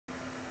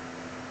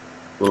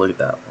we'll look at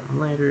that one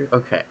later.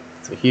 Okay,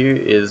 so here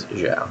is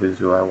Xiao, who's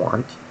who I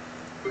want.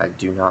 I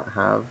do not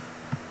have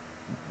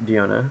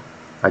Diona.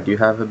 I do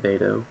have a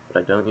Beto, but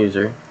I don't use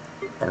her.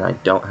 And I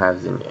don't have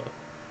Xinye.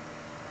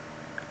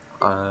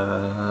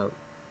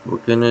 We're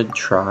gonna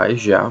try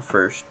Xiao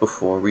first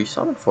before we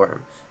summon for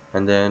him.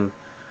 And then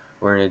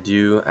we're gonna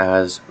do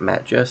as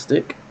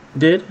Majestic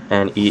did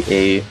and eat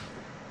a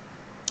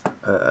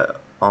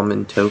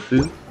almond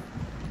tofu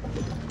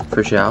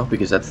for Xiao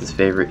because that's his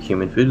favorite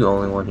human food, the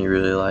only one he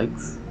really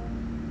likes.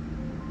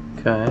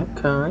 Okay,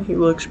 he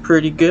looks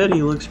pretty good.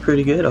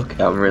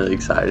 Okay, I'm really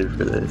excited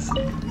for this.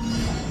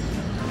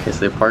 Okay, so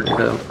they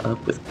partnered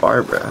up with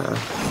Barbara.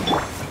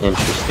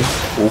 Interesting.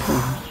 Ooh.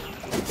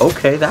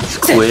 Okay, that's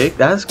quick.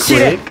 I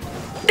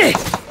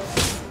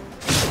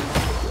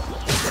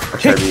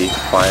try to be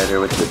quieter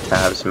with the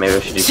tabs. Maybe I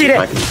should just use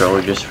my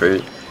controller just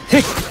for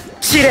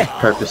the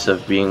purpose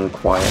of being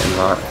quiet and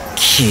not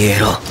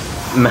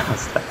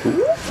mouse tap.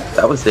 Ooh,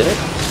 that was it?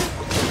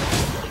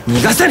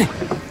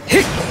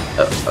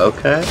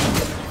 Okay.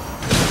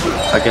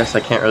 I guess I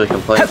can't really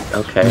complain.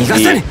 Okay,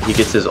 he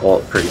gets his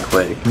ult pretty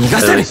quick.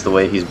 At least the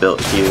way he's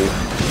built here.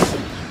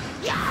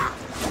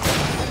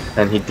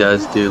 And he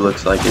does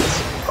looks like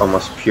it's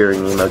almost pure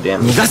Nemo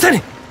damage.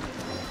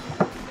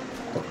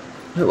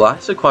 It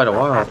lasted quite a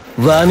while.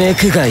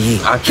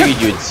 I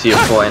figured you'd see a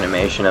full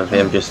animation of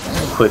him just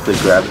quickly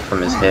grab it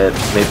from his head.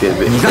 Maybe a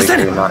bit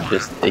quicker, not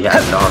just he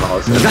had it on all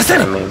of a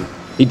sudden. I mean,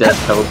 he does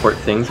teleport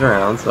things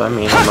around, so I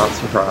mean, I'm not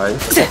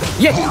surprised.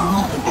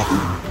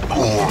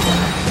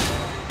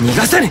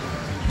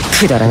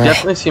 He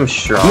definitely seems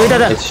strong.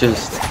 It's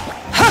just,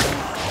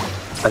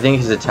 I think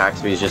his attack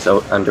speed is just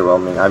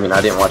underwhelming. I mean,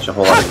 I didn't watch a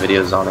whole lot of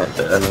videos on it,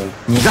 but I mean,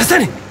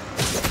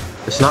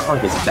 it's not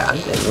like it's bad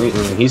thing. I mean,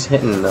 he's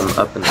hitting them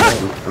up and down.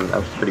 I mean, that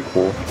was pretty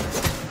cool.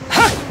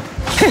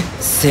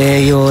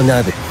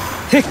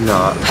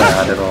 Not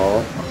bad at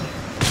all.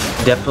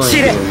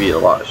 Definitely going to be a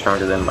lot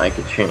stronger than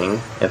Micah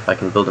Ching if I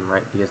can build him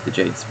right. He has the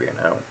Jade Spear, and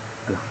I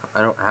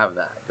don't have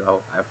that.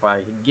 If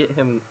I get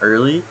him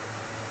early,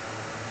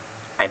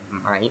 I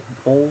might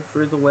pull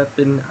for the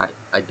weapon.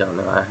 I don't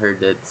know. I heard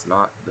that it's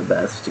not the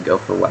best to go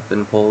for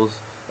weapon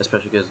pulls,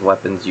 especially because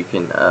weapons you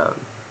can I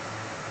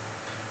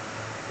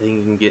think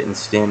you can get in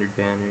standard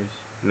banners.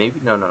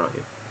 Maybe no.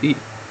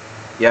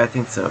 Yeah, I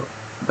think so.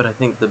 But I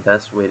think the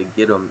best way to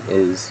get them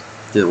is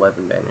the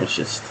weapon banners,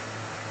 just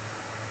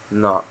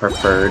not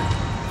preferred.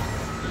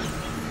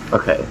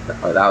 Okay,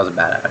 that was a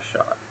badass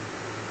shot.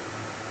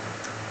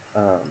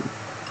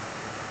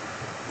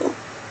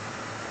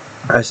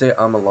 I say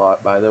a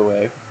lot, by the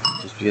way,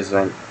 just because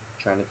I'm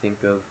trying to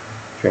think of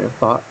train of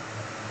thought,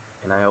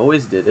 and I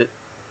always did it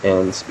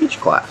in speech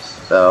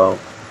class, so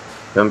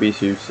don't be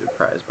too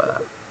surprised by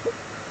that.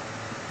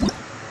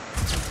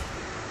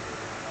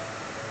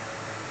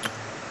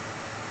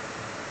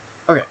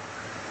 Okay,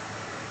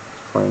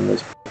 claim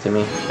this to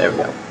me. There we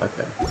go.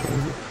 Okay,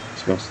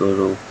 experienced a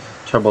little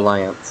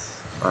turbulence.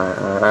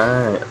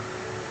 Alright,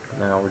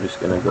 now we're just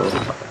gonna go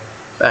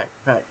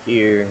backpack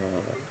here,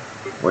 and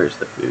where's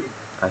the food?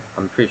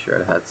 I'm pretty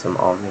sure I had some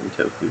almond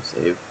tofu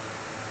saved.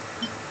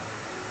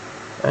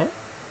 Right?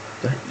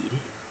 Did I eat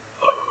it?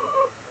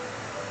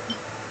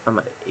 I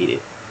might have ate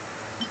it.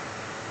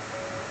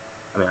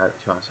 I mean, to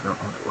be honest, I don't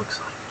know what it looks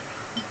like.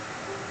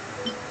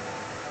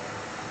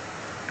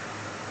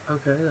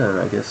 Okay, then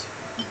I guess.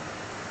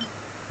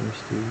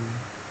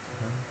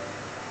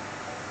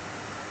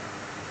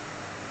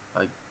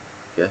 I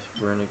guess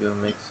we're gonna go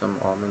make some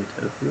almond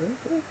tofu, I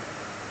think.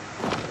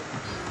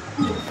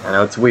 I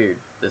know it's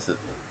weird. This is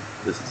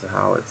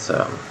how it's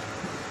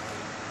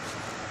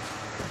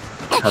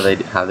how they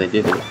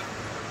did it.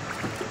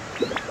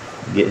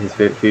 Get his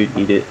favorite food,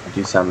 eat it,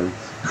 do summons.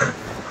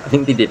 I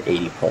think they did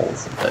 80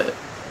 polls, but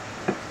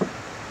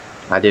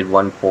I did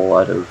one poll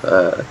out of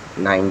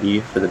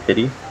 90 for the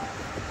pity.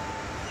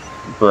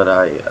 But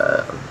I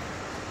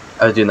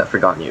was doing that for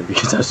Ganyu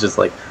because I was just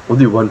like, we'll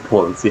do one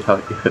poll and see how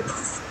it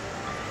goes.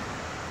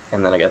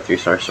 And then I got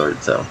 3-star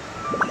sword, so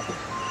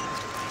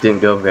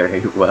didn't go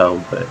very well,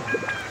 but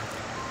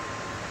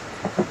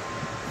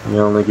you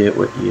only get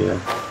what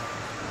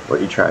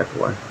you try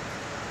for.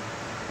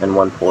 And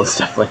one pull is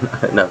definitely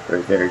not enough for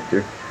a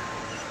character.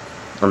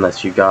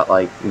 Unless you got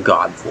like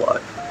God's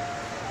luck.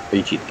 Or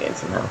you cheat the game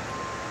somehow.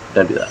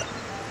 Don't do that.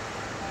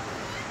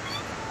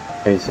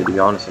 Okay, so to be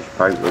honest, I should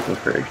probably be looking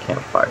for a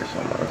campfire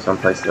somewhere.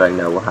 Someplace that I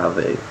know will have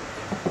a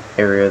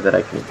area that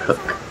I can cook.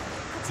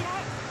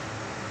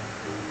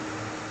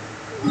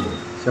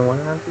 Is there one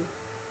around here?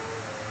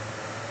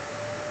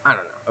 I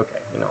don't know.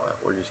 Okay, you know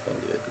what? We're just gonna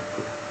do it the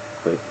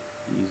quick,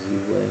 easy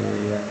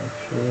way,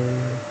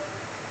 actually.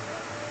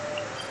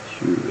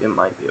 Shoot, it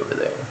might be over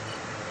there.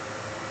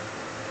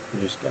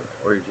 We're just gonna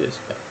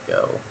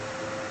go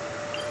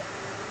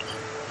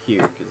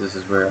here, because this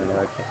is where I know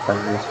I can't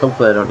find this.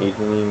 Hopefully I don't need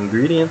any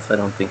ingredients. I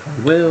don't think I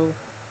will.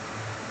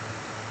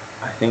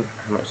 I think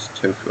how much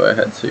tofu I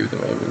had saved in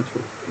my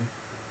inventory.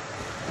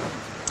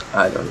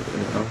 I don't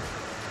even know.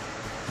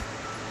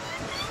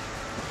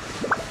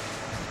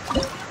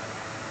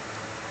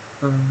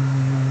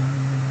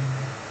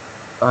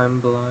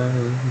 I'm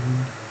blind,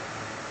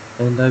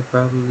 and I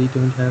probably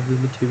don't have the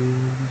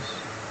materials.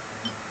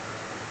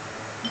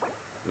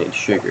 Need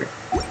sugar.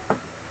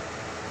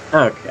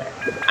 Okay.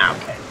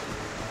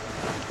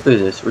 Look at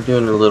this. We're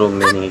doing a little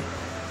mini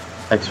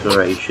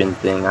exploration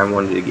thing. I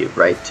wanted to get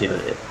right to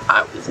it.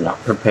 I was not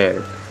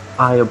prepared.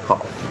 I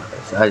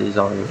apologize. That is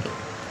on me.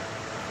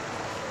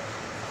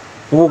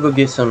 We'll go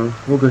get some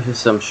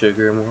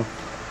sugar, and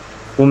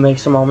we'll make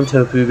some almond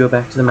tofu, go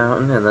back to the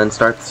mountain, and then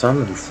start the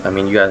summons. I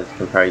mean, you guys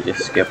can probably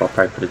just skip. I'll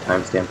probably put a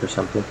timestamp or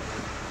something,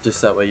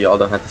 just that way y'all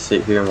don't have to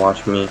sit here and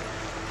watch me.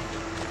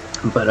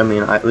 But I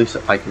mean, at least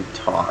I can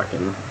talk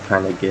and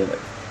kind of get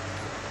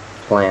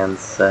plans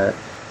set.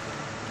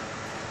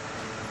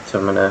 So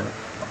I'm gonna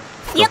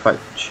go fight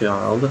the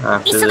child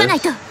after this. What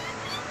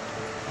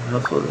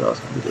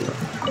else was I gonna do?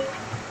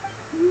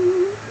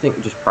 I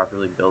think just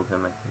properly build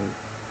him, I think.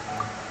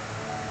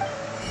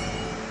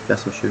 Got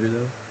some sugar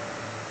though?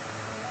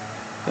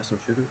 Got some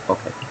sugar?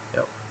 Okay,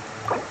 yo.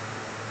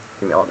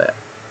 Give me all that.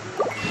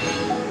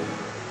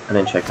 I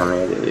didn't check how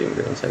many of the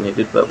ingredients I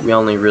needed, but we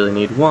only really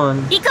need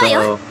one,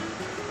 so...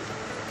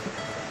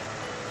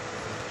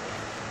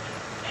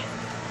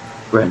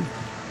 Run.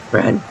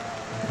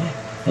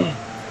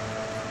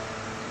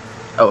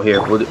 Oh,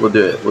 here, we'll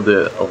do it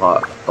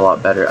a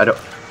lot better. To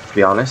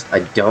be honest, I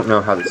don't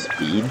know how the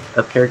speed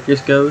of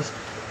characters goes,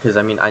 because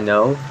I mean, I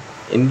know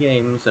in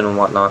games and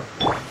whatnot,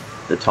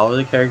 the taller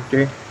the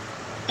character,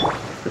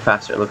 the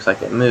faster it looks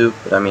like it moves,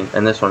 but I mean,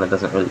 in this one it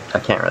doesn't really, I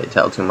can't really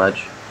tell too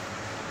much.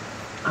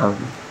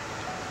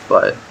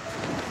 But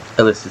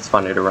at least it's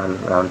funny to run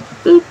around.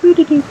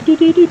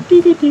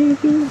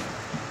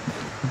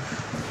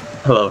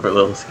 I love her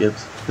little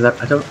skips. Cause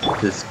I don't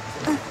just.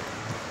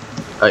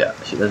 Oh yeah,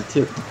 she does it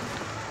too.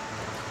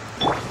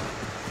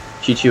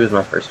 Chi-Chi was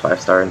my first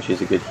 5-star, and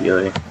she's a good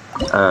healer.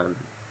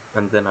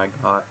 And then I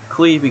got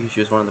Klee because she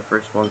was one of the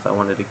first ones I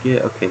wanted to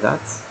get. Okay,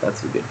 that's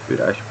a good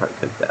food. I should probably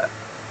cook that.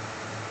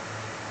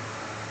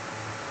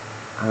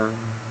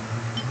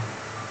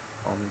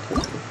 Almond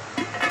tofu.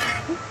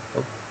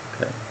 Oh,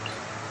 okay.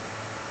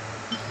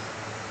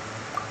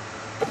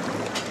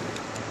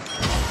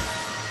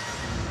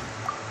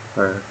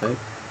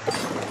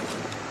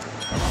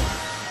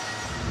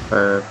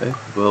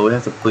 Perfect. Well, we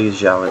have to please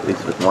Xiao at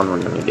least with one when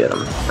we get him.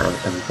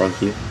 Right, as a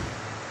thank you.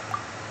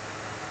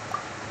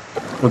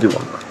 We'll do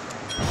one more.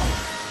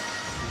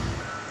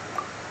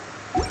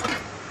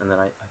 And then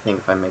I think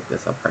if I make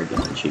this, I'll probably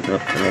get an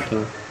achievement for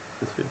making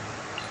this food.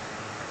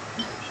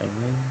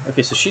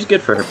 Okay, so she's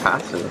good for her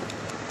passive.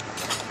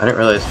 I didn't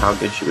realize how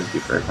good she would be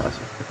for her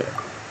passive. Okay.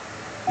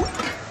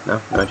 No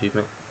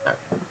achievement?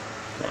 Okay.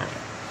 Nah.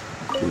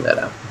 Give that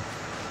out.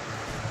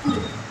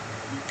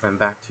 And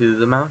back to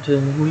the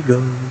mountain we go.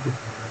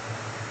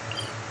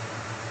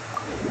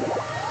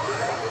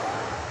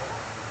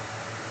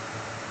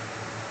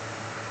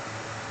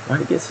 Why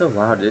did it get so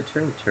loud? Did it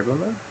turn to turbo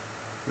mode?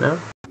 No?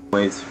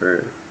 Ways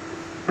for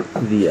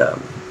the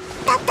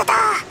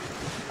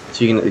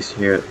so you can at least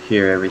hear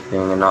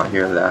everything and not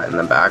hear that in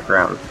the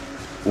background.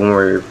 When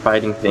we're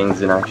fighting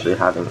things and actually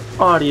having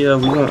audio,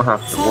 we won't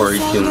have to worry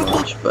too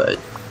much, but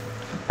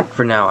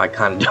for now I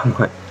kinda don't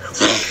want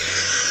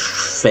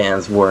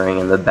fans whirring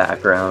in the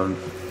background.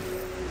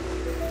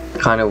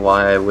 Kind of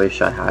why I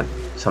wish I had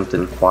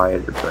something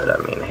quieter, but I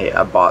mean, hey,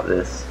 I bought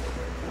this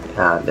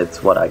and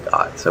it's what I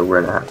got, so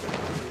we're gonna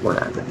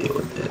have to deal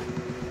with it.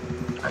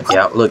 Right,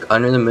 yeah, look,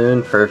 under the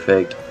moon,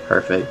 perfect.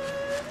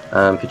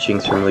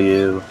 Kaching's from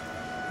Liu.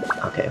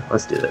 Okay,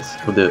 let's do this.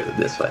 We'll do it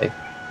this way.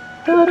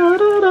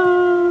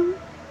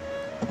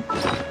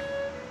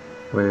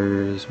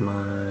 Where's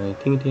my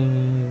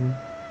ting-ting?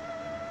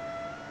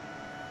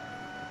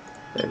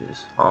 There it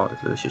is. Oh,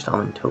 it was just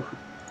almond tofu.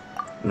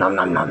 Nom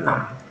nom nom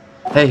nom.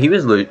 Hey, he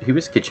was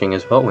Kaching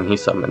as well when he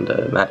summoned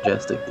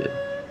Majestic did.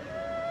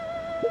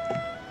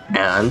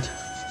 And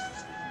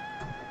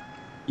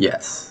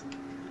yes,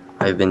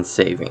 I've been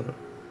saving.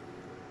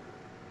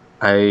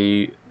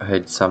 I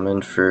had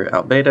summoned for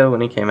Albedo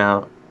when he came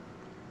out,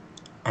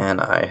 and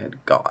I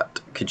had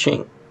got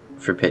Kaching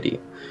for pity.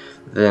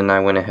 Then I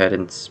went ahead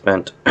and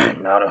spent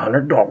not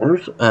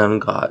 $100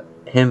 and got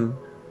him,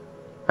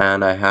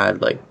 and I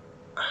had like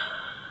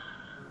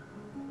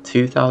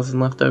 2,000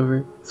 left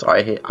over, so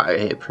I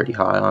hit pretty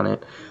high on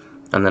it.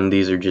 And then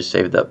these are just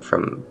saved up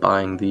from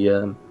buying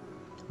the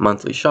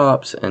monthly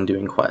shops and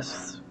doing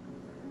quests.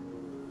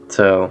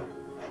 So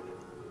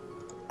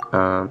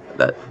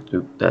that's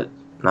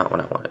not what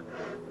I wanted.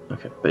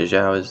 Okay, but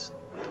Xiao is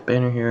the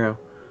banner hero.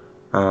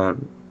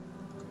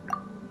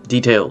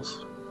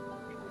 Details.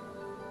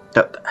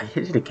 I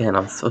hit it again.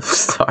 I'm so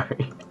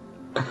sorry.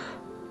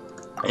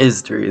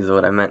 History is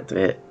what I meant to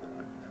hit.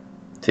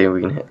 See,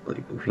 we can hit,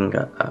 like, we can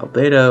got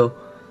Albedo,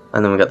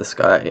 and then we got the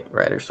Sky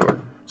Rider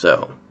Sword.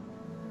 So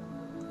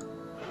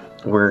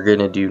we're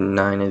gonna do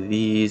 9 of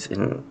these,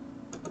 and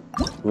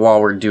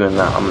while we're doing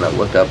that, I'm gonna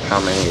look up how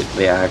many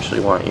they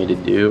actually want you to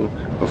do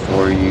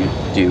before you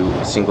do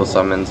single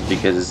summons,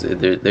 because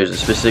there's a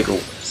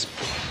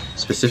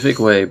specific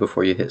way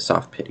before you hit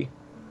soft pity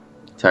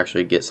to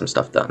actually get some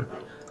stuff done.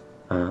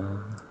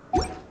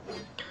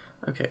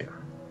 Okay.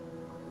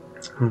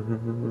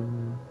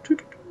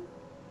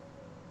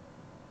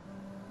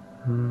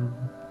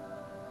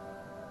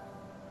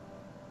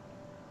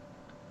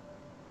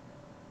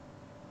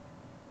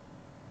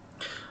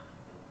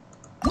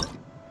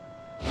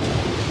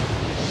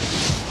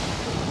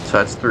 So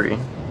that's 3.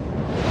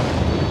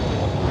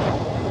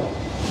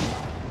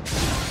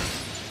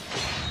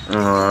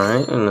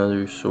 Alright,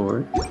 another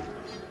sword.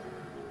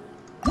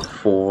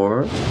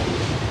 4.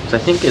 So I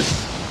think it's...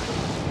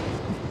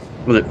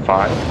 Was it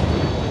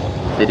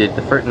 5? They did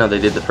the first... No, they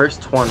did the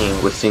first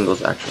 20 with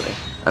singles, actually.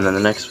 And then the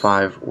next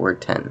 5 were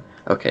 10.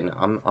 Okay, no,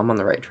 I'm on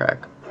the right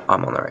track.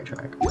 I'm on the right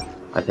track.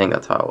 I think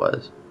that's how it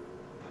was.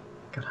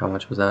 God, how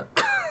much was that?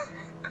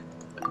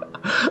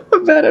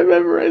 I'm bad at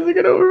memorizing.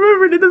 I don't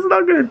remember it. It's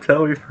not gonna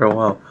tell me for a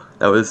while.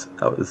 That was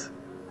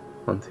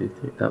 1, 2,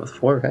 3. That was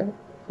 4, right?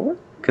 4?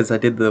 Because I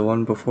did the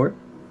one before.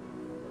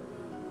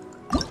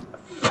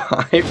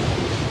 5.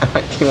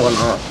 I came one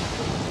off.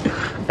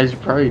 I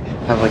should probably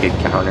have like a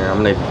counter.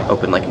 I'm gonna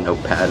open like a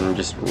notepad and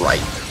just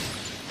write.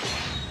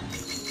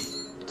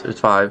 So it's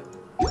 5.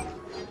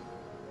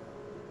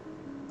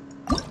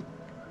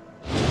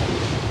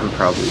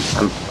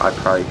 I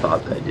probably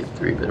thought that I did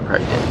 3, but I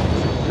probably didn't.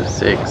 So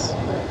 6.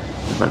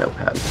 With my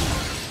notepad.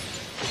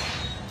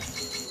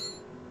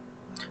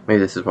 Maybe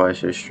this is why I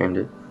should have streamed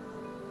it.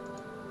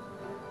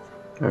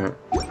 Alright.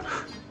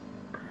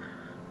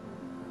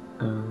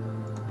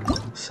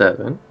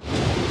 7.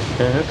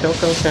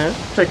 Okay.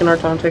 Taking our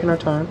time.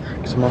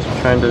 Because I'm also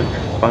trying to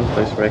find a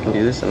place where I can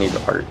do this. I need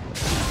the art.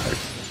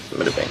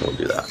 Mitabang will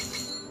do that.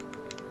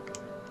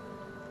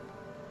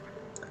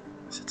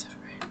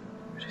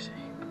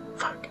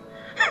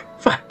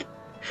 Fuck.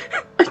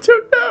 I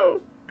don't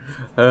know.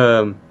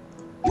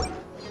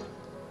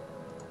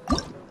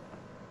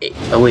 8.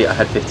 Oh wait, I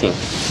had 15.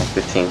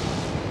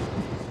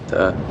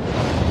 Duh.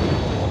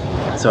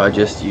 So I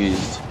just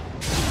used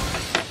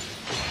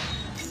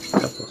a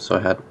couple. So I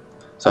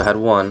had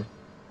 1.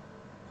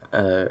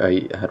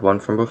 I had 1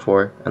 from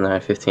before, and then I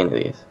had 15 of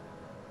these.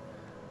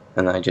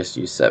 And then I just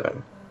used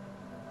 7.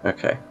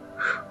 Okay.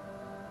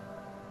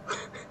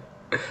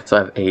 So I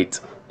have 8.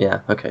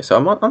 Yeah, okay, so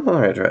I'm on the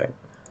right track.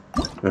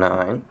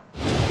 9.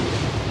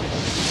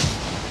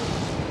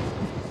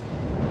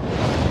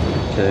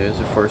 Okay, there's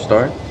a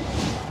 4-star.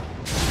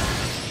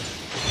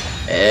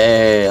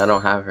 Hey, I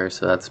don't have her,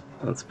 so that's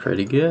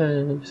pretty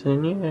good.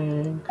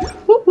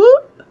 Whoop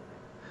whoop.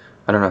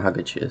 I don't know how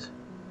good she is.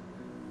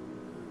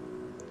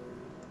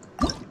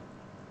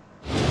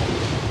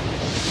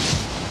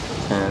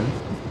 10.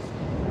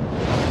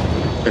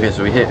 Okay,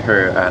 so we hit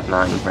her at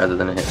 9 rather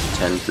than hit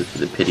 10 to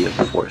the pity of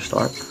the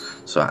 4-star.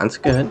 So that's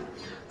good.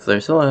 So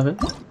there's 11.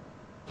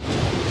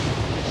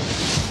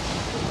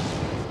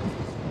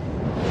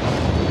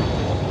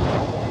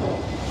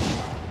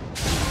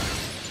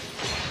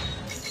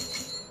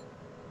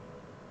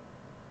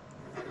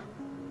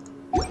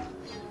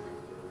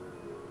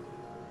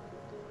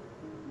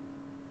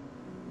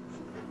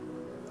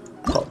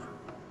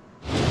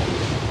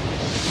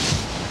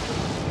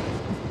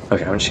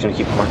 Okay, I'm just gonna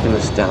keep marking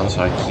this down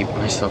so I keep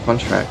myself on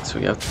track. So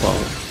we have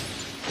 12.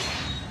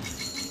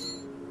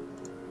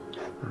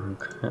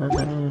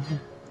 Okay.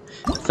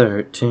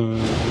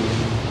 13.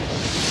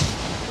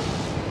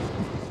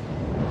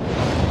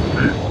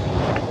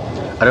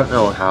 I don't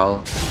know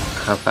how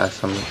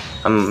fast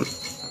I'm.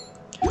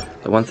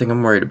 The one thing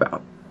I'm worried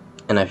about,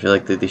 and I feel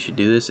like that they should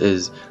do this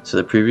is, so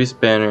the previous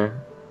banner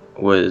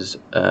was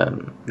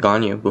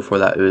Ganyu. Before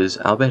that it was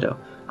Albedo.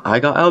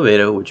 I got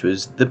Albedo, which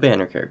was the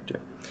banner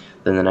character.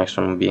 Then the next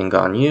one will be in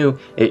Ganyu.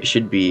 It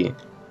should be,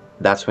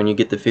 that's when you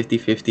get the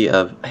 50-50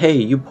 of, hey,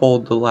 you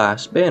pulled the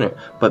last banner.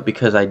 But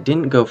because I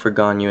didn't go for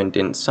Ganyu and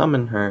didn't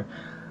summon her,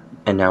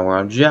 and now we're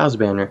on Xiao's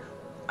banner,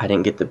 I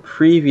didn't get the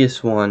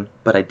previous one,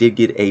 but I did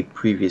get a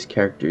previous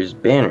character's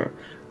banner.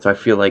 So I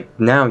feel like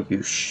now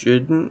you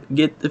shouldn't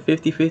get the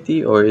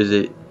 50-50, or is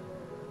it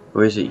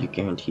you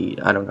guaranteed?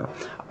 I don't know.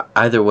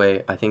 Either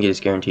way, I think it is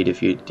guaranteed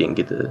if you didn't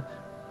get the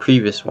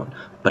previous one.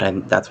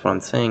 But that's what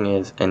I'm saying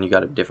is, and you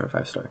got a different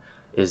 5-star,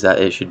 is that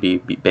it should be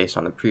based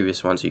on the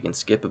previous one, so you can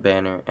skip a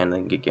banner and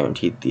then get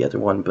guaranteed the other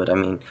one. But I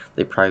mean,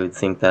 they probably would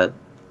think that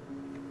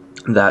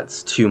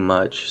that's too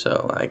much,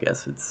 so I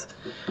guess it's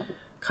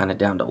kind of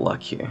down to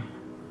luck here.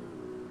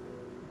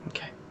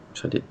 Okay,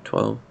 so I did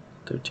 12,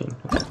 13,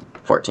 okay,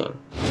 14.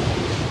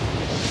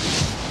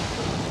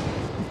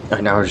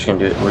 Alright, now we're just gonna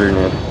do it. We're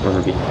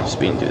gonna be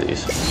speeding through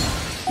these.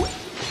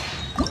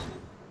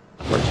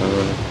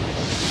 14,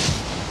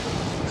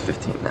 it's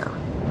 15 now.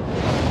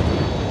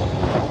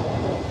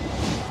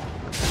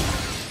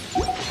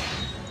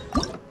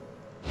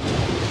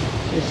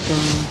 16.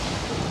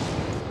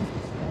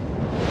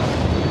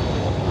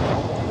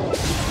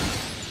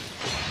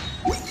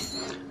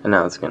 And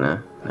now it's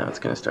gonna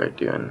start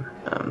doing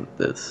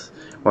this.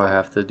 Well, I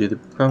have to do the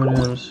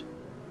primitives.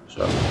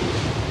 So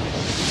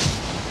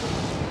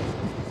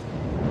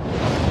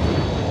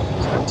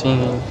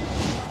 17,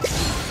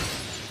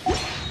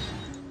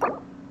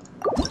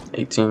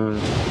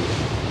 18.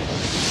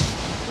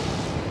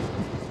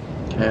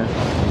 Okay,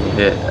 we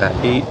hit at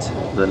 8.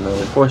 Then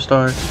another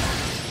 4-star.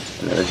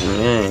 Another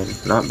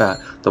Xiao. Not bad.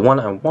 The one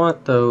I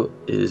want though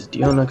is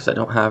Diona, because I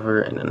don't have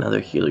her, and another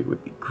healer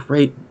would be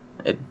great.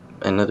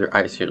 Another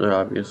ice healer,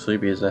 obviously,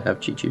 because I have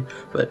Chi-Chi,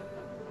 but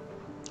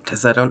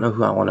because I don't know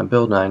who I want to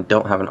build, and I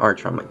don't have an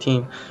archer on my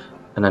team,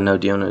 and I know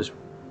Diona is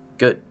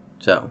good,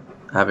 so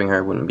having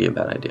her wouldn't be a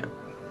bad idea.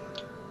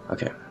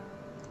 Okay.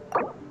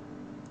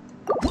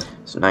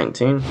 So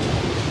 19.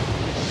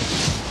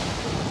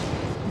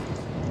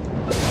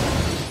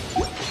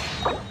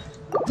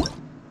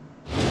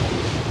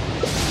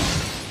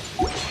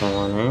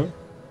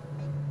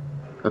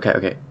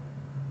 Okay.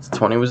 So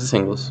 20 was the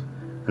singles,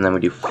 and then we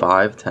do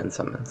 5 10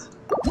 summons.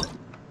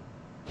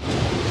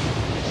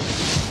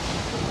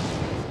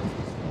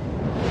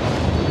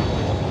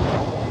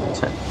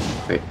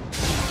 Wait.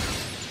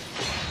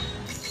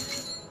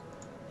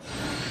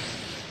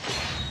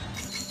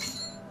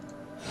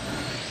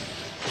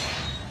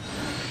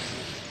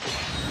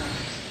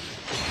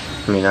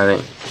 I mean, I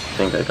didn't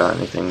think I got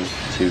anything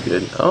too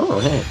good. Oh,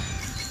 hey.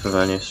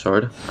 Favonia's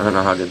sword. I don't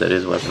know how good that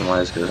is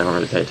weapon-wise, because I don't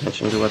really pay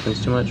attention to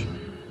weapons too much.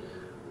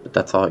 But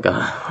that's all I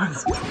got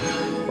was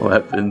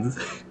weapons.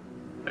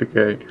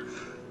 Okay.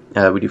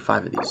 We do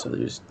 5 of these, so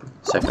there's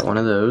second one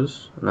of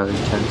those. Another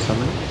 10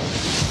 summon.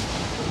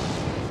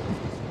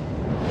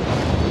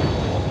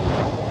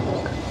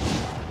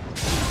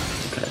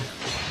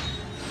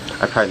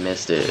 I probably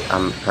missed it.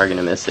 I'm probably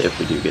gonna miss it if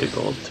we do get a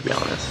gold, to be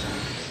honest.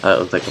 It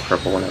looked like a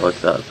purple when I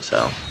looked up,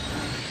 so.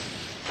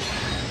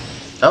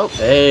 Oh,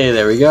 hey,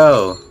 there we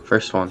go.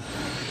 First one.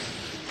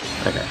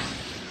 Okay.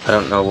 I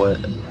don't know what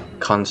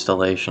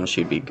constellation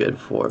she'd be good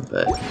for,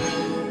 but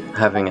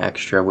having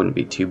extra wouldn't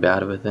be too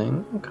bad of a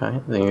thing. Okay,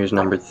 then here's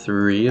number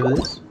 3 of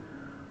this.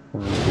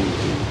 1, 2, 3,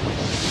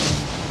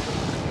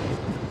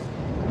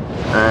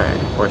 4. Alright,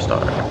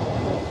 4-star.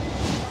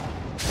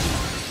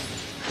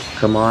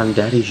 Come on,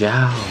 Daddy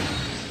Xiao.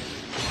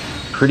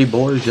 Pretty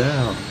boy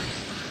Xiao.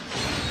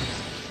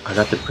 I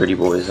got the pretty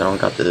boys. I don't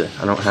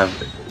have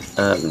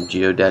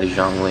Geo Daddy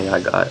Zhongli. I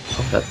got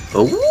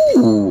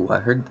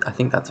I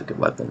think that's a good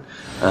weapon.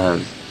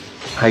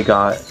 I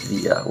got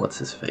the what's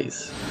his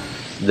face?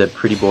 The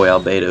pretty boy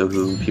Albedo,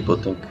 who people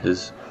think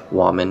is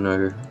woman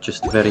or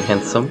just very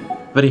handsome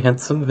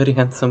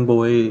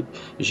boy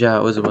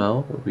Xiao as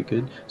well. Would be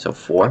good. So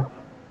 4.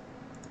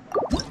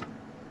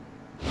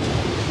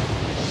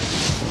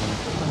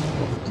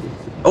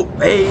 Oh,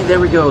 hey, there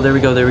we go.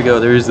 There's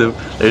the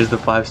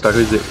 5-star. Who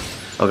is it?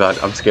 Oh god,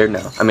 I'm scared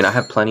now. I mean, I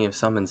have plenty of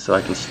summons, so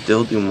I can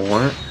still do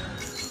more.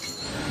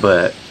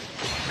 But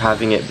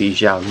having it be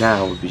Xiao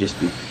now would just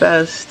be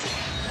best.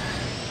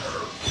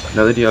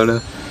 Another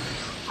Diona.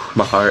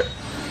 My heart.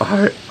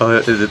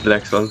 Oh, is it the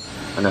next one?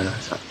 Oh, no,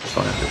 it's not. It's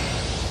one after.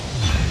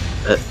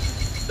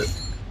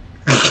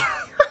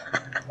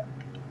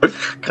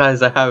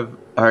 Guys, I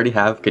already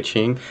have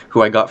Kaching,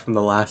 who I got from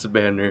the last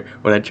banner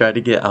when I tried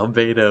to get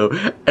Albedo,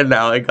 and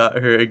now I got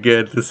her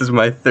again. This is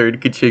my 3rd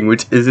Kaching,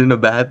 which isn't a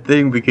bad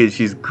thing because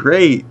she's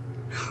great.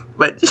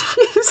 But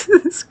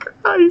Jesus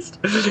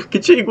Christ,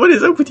 Kaching, what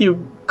is up with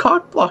you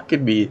cock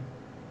blocking me?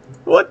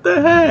 What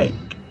the heck?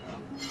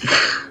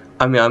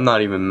 I mean, I'm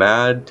not even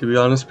mad, to be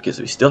honest, because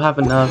we still have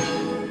enough.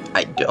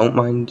 I don't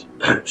mind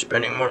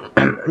spending more,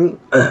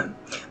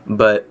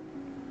 but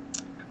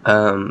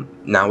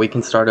now we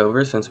can start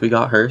over since we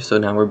got her, so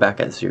now we're back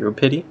at 0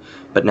 pity,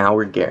 but now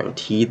we're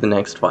guaranteed the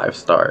next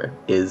 5-star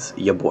is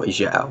your boy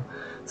Xiao.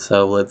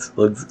 So let's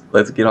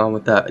get on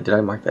with that. Did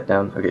I mark that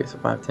down? Okay, so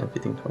 5, 10,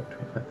 15, 20,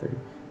 25, 30.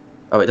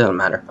 Oh, it doesn't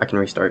matter. I can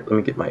restart. Let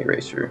me get my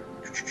eraser.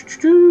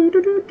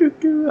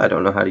 I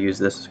don't know how to use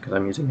this because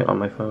I'm using it on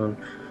my phone.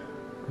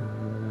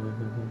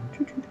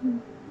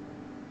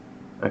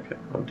 Okay,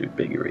 I'll do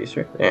big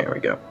eraser. There we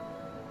go.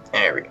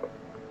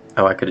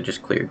 Oh, I could have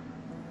just cleared.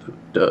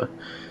 Duh.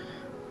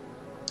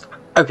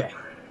 Okay,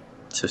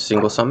 so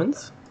single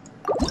summons.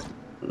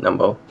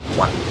 Number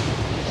 1.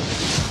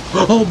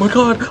 Oh my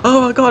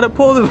god, I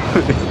pulled him!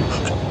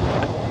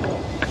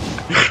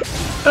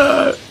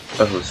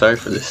 Oh, sorry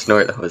for the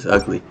snort, that was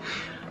ugly.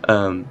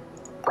 Number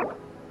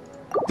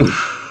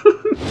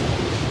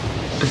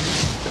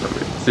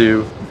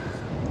 2.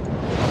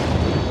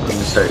 I'm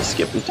gonna start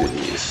skipping through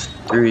these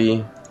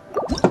 3. I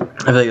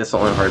feel like that's the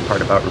only hard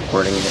part about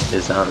recording it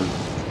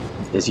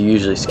is you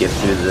usually skip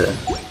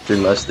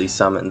through most of these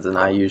summons, and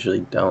I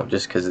usually don't,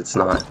 just because it's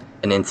not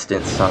an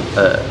instant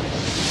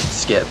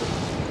skip.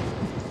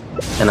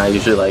 And I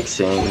usually like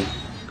seeing,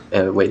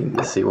 waiting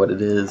to see what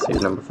it is.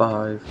 Here's number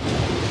 5.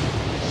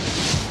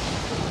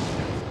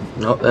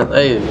 Nope,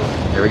 hey,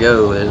 here we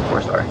go, there's a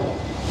 4-star.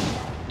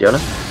 Diona?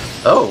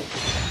 Oh!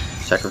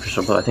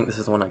 Sacrificial blow. I think this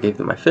is the one I gave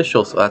them my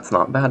official, so that's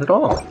not bad at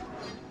all.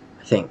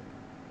 I think.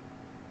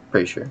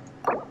 Pretty sure.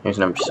 Here's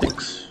number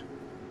 6.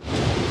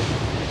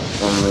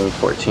 Only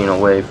 14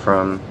 away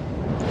from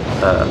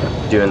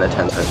doing the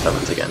 10 times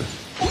summons again,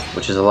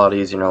 which is a lot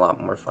easier and a lot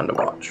more fun to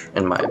watch,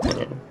 in my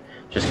opinion.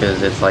 Just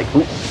because it's like,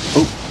 oop,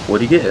 what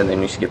do you get? And then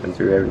you're skipping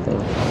through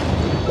everything.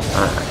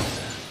 Alright.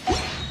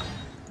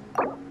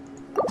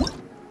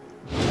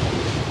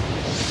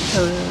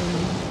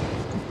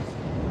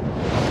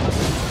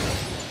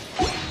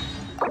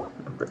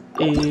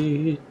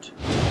 8.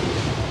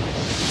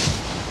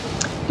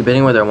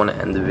 Debating whether I want to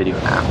end the video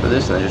after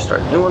this and then just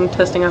start a new one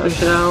testing out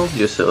xiao,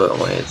 just so that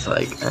way it's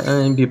like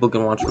people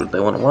can watch what they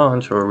want to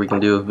watch, or we can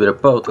do a bit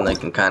of both and they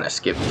can kind of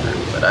skip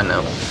through. But I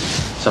know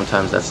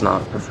sometimes that's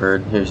not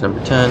preferred. Here's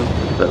number 10,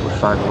 but we're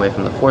 5 away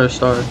from the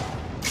 4-star.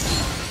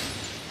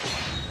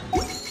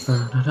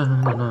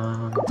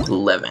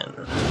 11.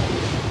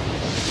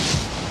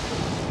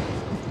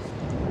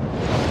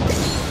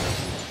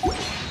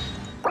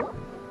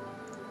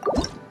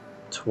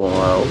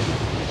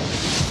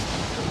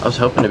 I was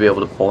hoping to be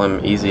able to pull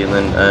him easy and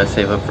then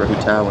save up for Hu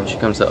when she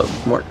comes out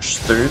March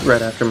 3rd,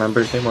 right after my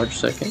birthday, March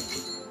 2nd.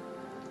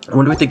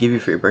 What do we have to give you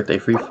for your birthday?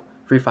 Free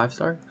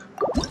 5-star?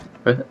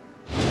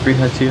 Free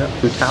Hu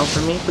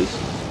for me, please?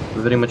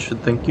 Very much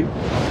should thank you.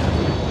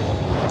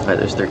 Alright,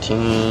 there's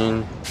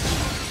 13.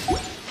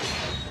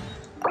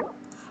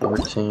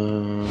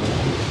 14. I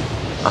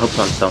hope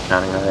I'm still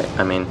counting right.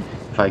 I mean,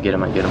 if I get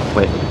him, I get him.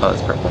 Wait, oh,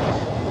 that's purple.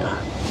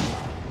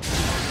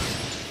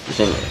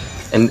 Virginia.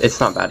 And it's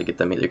not bad to get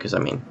them either, because I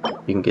mean,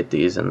 you can get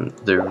these and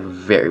they're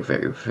very,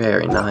 very,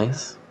 very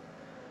nice.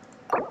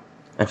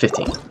 And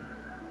 15.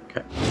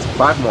 Okay, so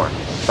 5 more.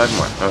 5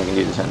 more, and we can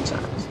do the 10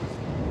 times.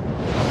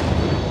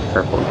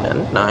 Purple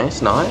again.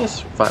 Nice,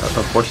 nice.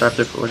 4-star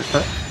after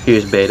 4-star.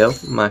 Here's Beto.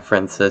 My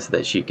friend says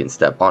that she can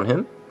step on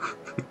him.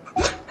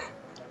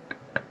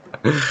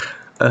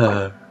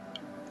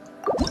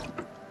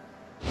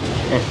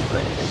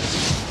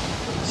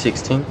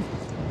 16.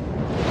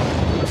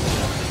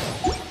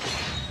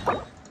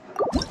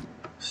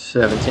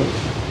 17.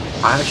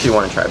 I actually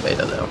want to try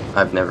Beta though.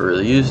 I've never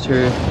really used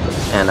her,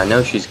 and I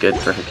know she's good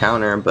for her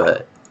counter,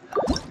 but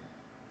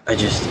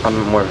I'm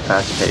more of a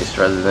fast paced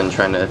rather than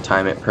trying to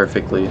time it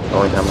perfectly. The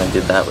only time I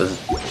did that was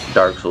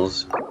Dark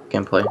Souls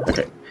gameplay.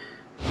 Okay.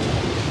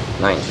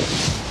 19.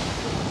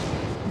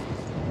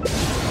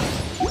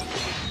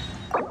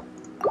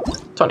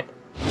 20.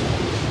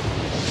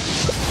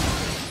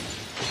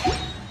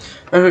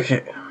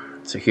 Okay.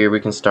 So here we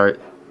can start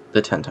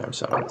the 10-time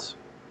summons.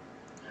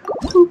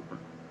 Boop.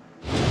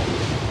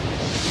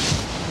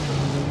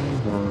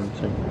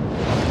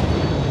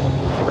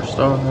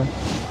 4-star.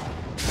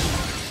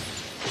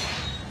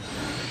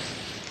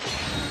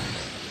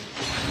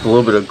 A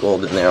little bit of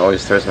gold in there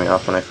always throws me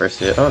off when I first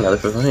see it. Oh, another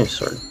Pavilion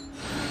sword.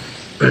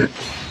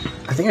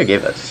 I think I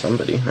gave that to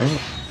somebody, right?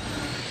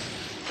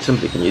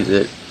 Somebody can use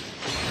it.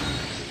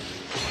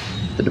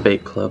 The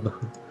debate club.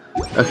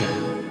 Okay.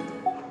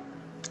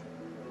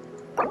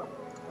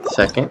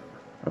 2nd.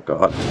 Oh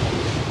god.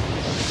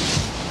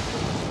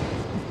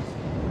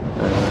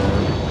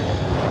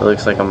 It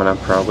looks like I'm gonna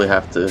probably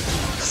have to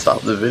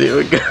stop the video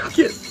and go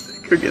get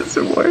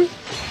some more.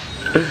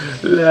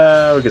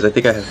 No, because I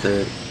think I have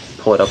to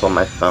pull it up on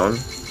my phone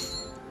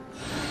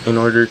in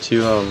order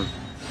to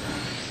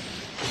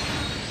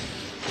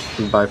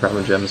buy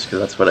Prime Gems, because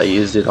that's what I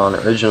used it on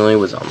originally,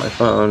 was on my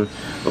phone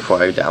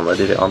before I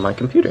downloaded it on my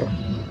computer.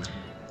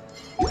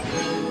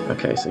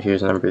 Okay, so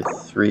here's number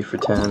 3 for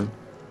 10.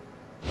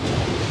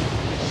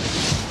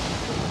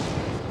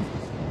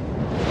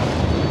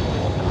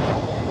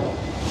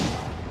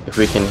 If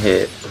we can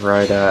hit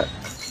right at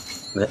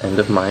the end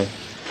of my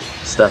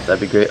stuff, that'd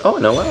be great. Oh,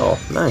 Noel,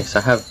 nice.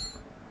 I have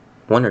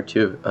 1 or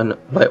 2.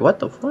 Wait, what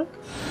the fuck?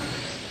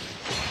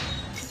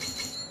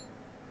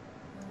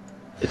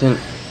 It didn't.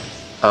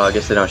 Oh, I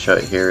guess they don't show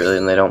it here really,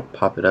 and they don't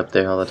pop it up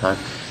there all the time.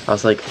 I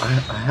was like, I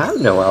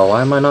have Noel.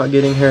 Why am I not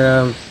getting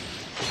her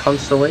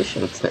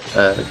constellation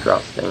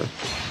drop thing?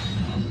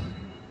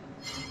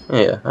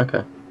 Yeah,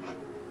 okay.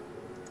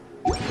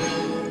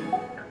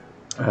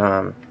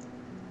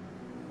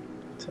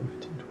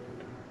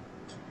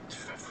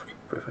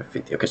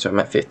 50. Okay, so I'm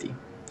at 50.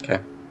 Okay.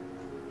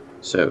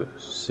 So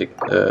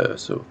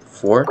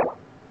 4.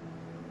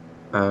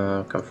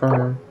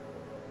 Confirm.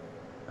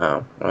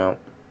 Oh, well.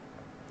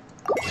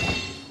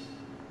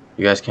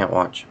 You guys can't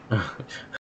watch.